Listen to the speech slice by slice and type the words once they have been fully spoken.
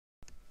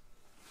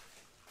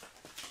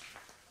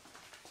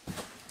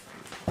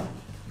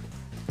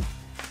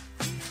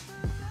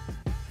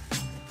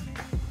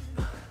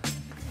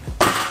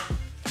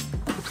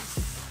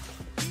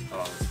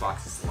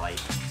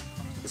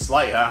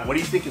light, huh? What do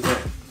you think is in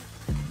it?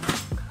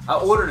 I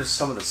ordered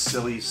some of the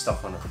silliest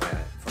stuff on the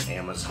planet from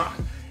Amazon.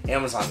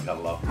 Amazon's gotta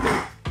love it.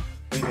 What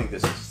do you think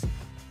this is?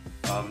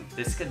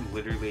 This could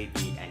literally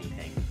be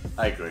anything.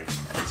 I agree.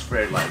 It's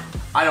very light.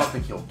 I don't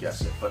think he'll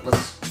guess it, but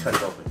let's cut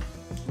it open.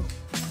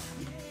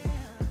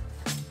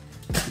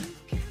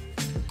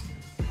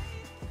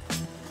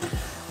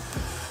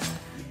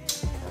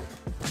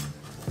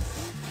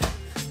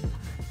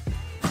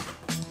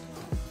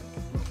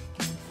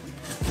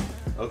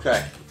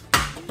 Okay.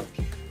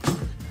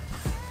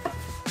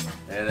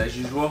 And as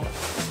usual,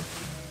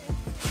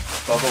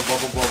 bubble,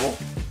 bubble, bubble.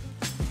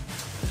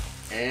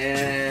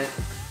 And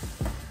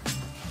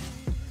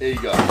there you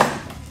go.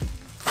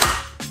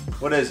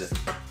 What is it?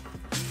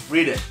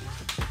 Read it.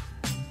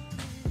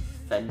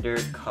 Fender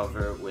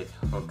cover with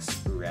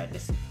hooks red.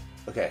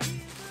 Okay.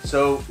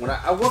 So when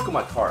I work on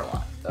my car a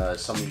lot,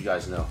 some of you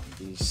guys know,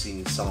 you've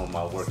seen some of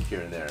my work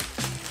here and there.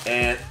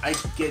 And I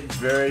get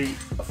very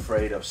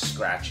afraid of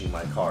scratching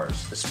my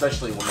cars,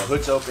 especially when the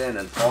hood's open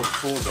and all the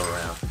tools are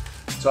around.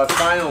 So I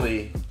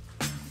finally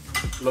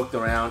looked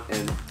around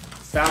and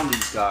found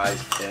these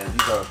guys, and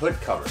these are hood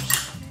covers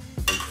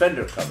and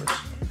fender covers.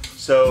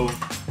 So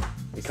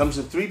it comes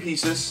in 3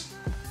 pieces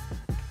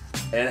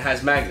and it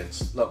has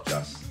magnets. Look,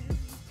 Just.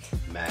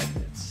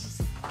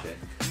 Magnets. Okay.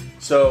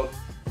 So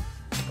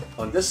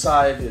on this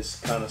side is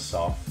kind of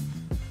soft.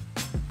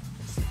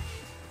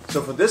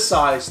 So for this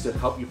side is to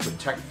help you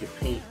protect your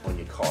paint on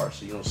your car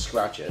so you don't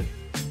scratch it.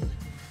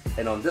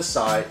 And on this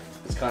side,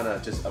 it's kind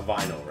of just a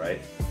vinyl,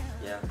 right?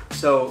 Yeah.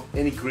 So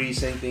any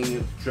grease, anything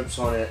that drips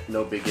on it,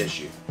 no big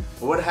issue.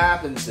 But what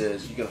happens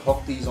is you can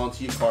hook these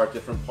onto your car at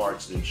different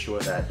parts to ensure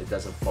that it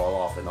doesn't fall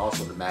off, and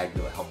also the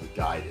magnet will help you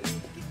guide it.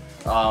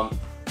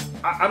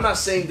 I'm not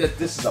saying that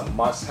this is a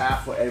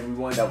must-have for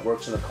everyone that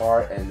works in a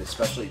car, and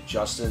especially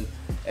Justin,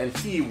 and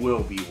he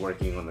will be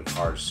working on the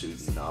car soon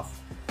enough.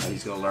 And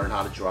he's going to learn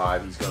how to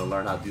drive, he's going to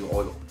learn how to do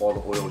all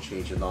the oil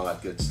change and all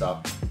that good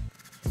stuff.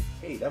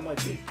 Hey, that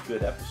might be a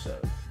good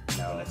episode.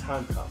 No. When the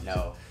time comes.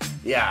 No.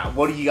 Yeah,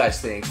 what do you guys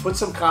think? Put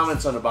some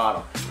comments on the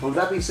bottom. But with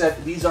that being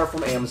said, these are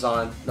from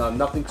Amazon.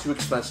 Nothing too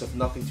expensive,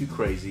 nothing too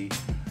crazy.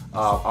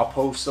 I'll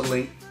post a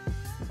link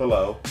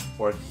below,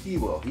 or he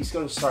will. He's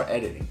going to start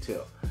editing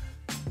too.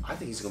 I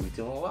think he's going to be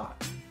doing a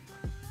lot.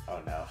 Oh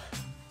no.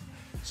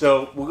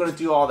 So we're going to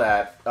do all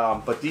that,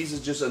 but these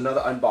is just another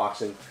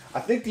unboxing.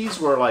 I think these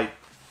were like,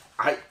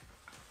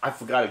 I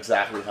forgot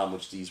exactly how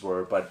much these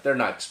were, but they're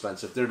not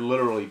expensive. They're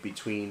literally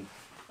between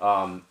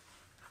 $10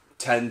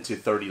 to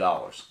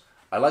 $30.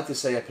 I like to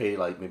say I paid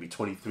like maybe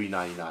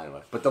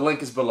 $23.99, but the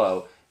link is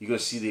below. You're going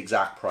to see the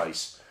exact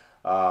price.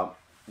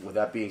 With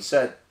that being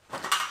said,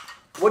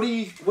 what do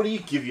you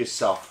give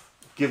yourself?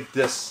 Give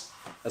this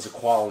as a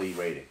quality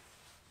rating?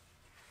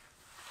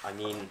 I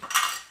mean,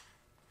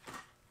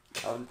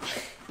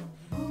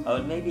 I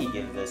would maybe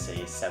give this a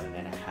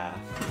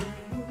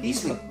 7.5.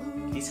 Easy.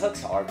 These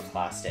hooks are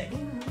plastic.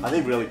 Are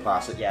they really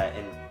plastic? Yeah,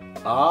 and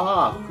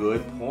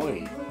good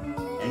point.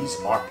 These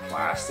are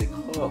plastic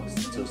hooks,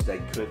 so they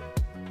could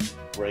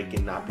break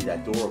and not be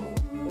that durable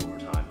over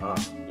time, huh?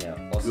 yeah.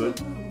 Also,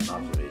 Good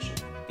observation.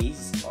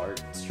 these are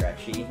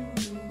stretchy,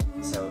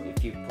 so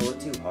if you pull it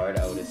too hard,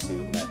 I would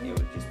assume that it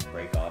would just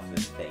break off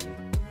this thing.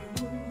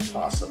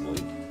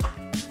 Possibly.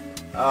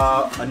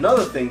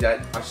 Another thing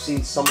that I've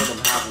seen some of them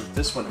have, and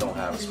this one don't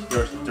have, is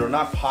there are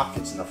not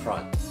pockets in the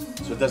front,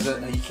 so it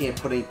doesn't. You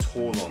can't put any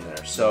tools on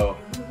there. So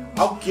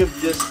I'll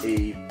give this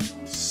a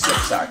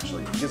 6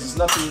 actually, because it's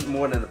nothing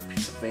more than a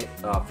piece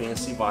of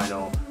fancy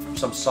vinyl,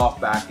 some soft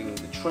backing.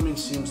 The trimming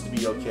seems to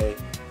be okay.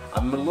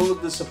 I'm a little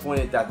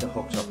disappointed that the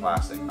hooks are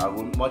plastic. I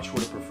would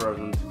have preferred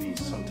them to be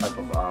some type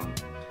of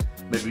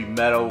maybe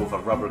metal with a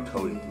rubber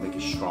coating to make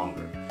it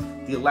stronger.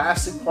 The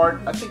elastic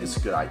part, I think it's a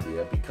good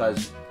idea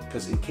because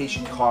in case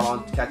you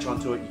catch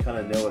onto it, you kind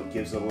of know it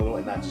gives a little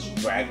and not just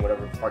drag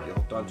whatever part you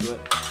hooked onto it.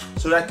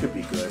 So that could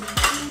be good.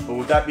 But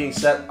with that being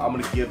said, I'm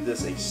going to give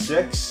this a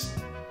 6.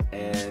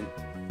 And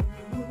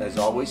as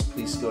always,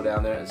 please go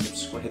down there and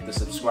hit the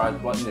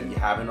subscribe button if you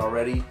haven't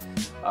already.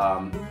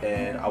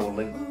 And I will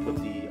put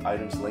the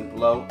items link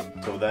below.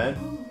 Till then,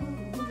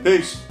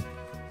 peace.